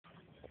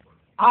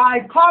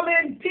I come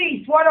in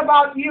peace. What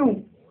about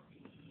you?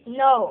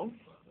 No.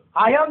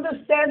 I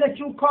understand that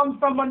you come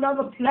from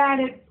another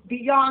planet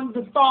beyond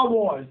the Star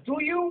Wars. Do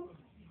you?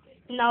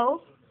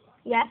 No.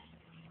 Yes.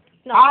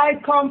 No.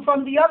 I come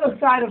from the other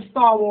side of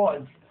Star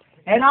Wars.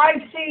 And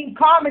I've seen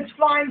comets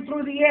flying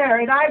through the air,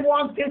 and I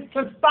want this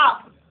to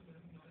stop.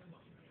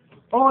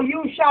 Or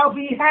you shall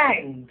be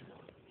hanged.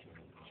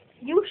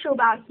 You shall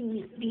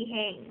be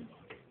hanged.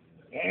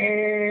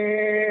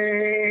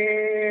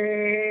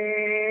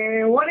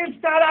 What is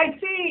that I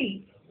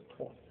see?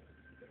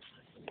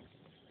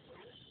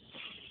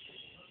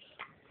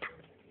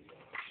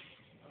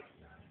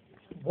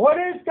 What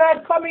is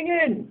that coming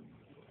in?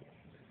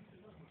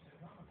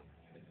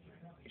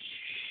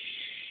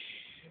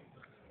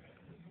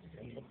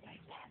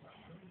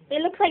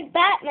 It looks like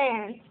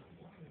Batman.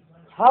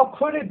 How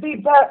could it be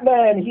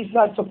Batman? He's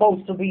not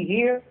supposed to be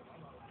here.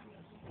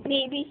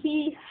 Maybe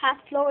he has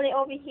floated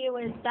over here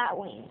with his bat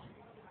wings.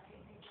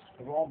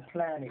 The wrong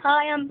planet.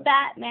 Hi, I'm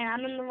Batman.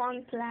 I'm in the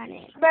wrong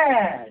planet.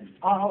 Man,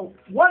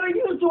 what are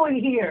you doing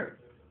here?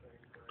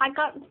 I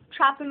got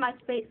trapped in my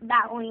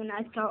bat wing and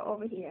I fell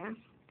over here.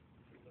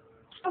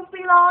 I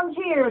belong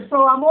here,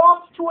 so I'm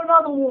off to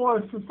another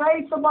war to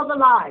save some other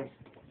lives.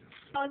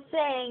 I was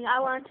saying I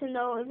wanted to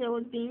know if there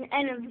would be an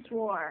end of this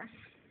war.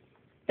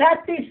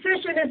 That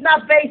decision is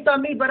not based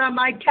on me, but on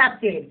my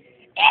captain.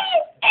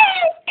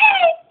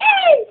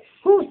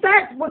 Who's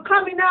that? We're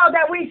coming now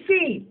that we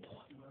see.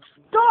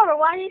 Dora,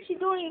 what is she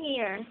doing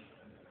here?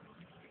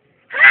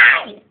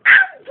 Hi,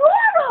 I'm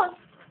Dora,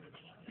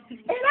 and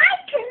I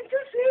came to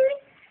see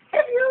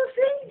if you've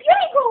seen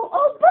Diego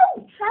or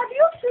Boots. Have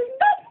you seen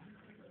them?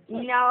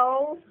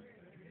 No.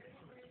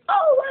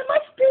 Oh, I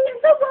must be in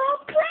the wrong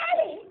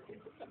planet.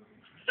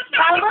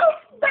 Vamos,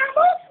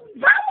 vamos,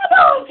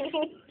 vámonos.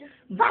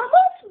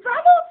 Vamos,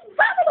 vamos,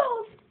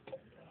 vámonos.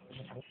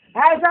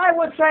 As I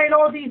was saying,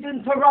 all these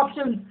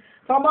interruptions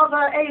from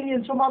other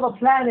aliens from other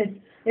planets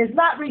is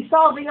not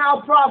resolving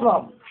our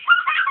problem.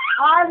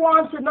 I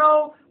want to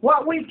know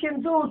what we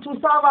can do to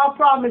solve our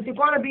problem. Is it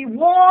going to be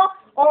war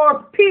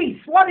or peace?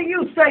 What do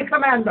you say,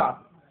 Commander?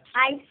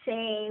 I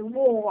say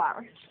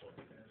war.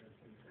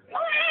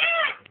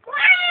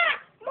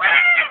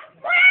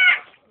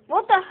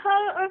 What the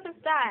hell on earth is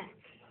that?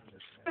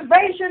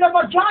 Invasion of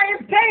a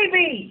giant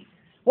baby.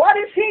 What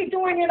is he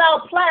doing in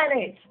our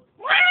planet?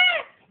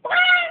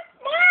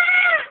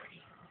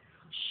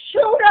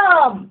 Shoot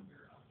him!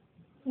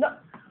 No,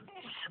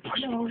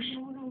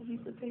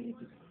 he's a baby.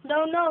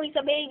 No, he's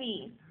a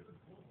baby.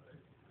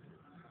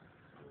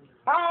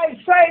 I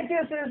say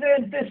this is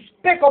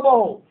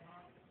despicable.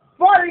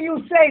 What do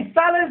you say,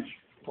 fellas?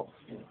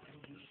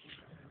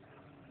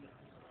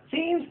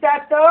 Seems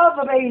that the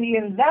other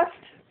alien left.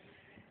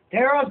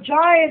 There are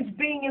giants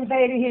being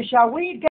invaded here. Shall we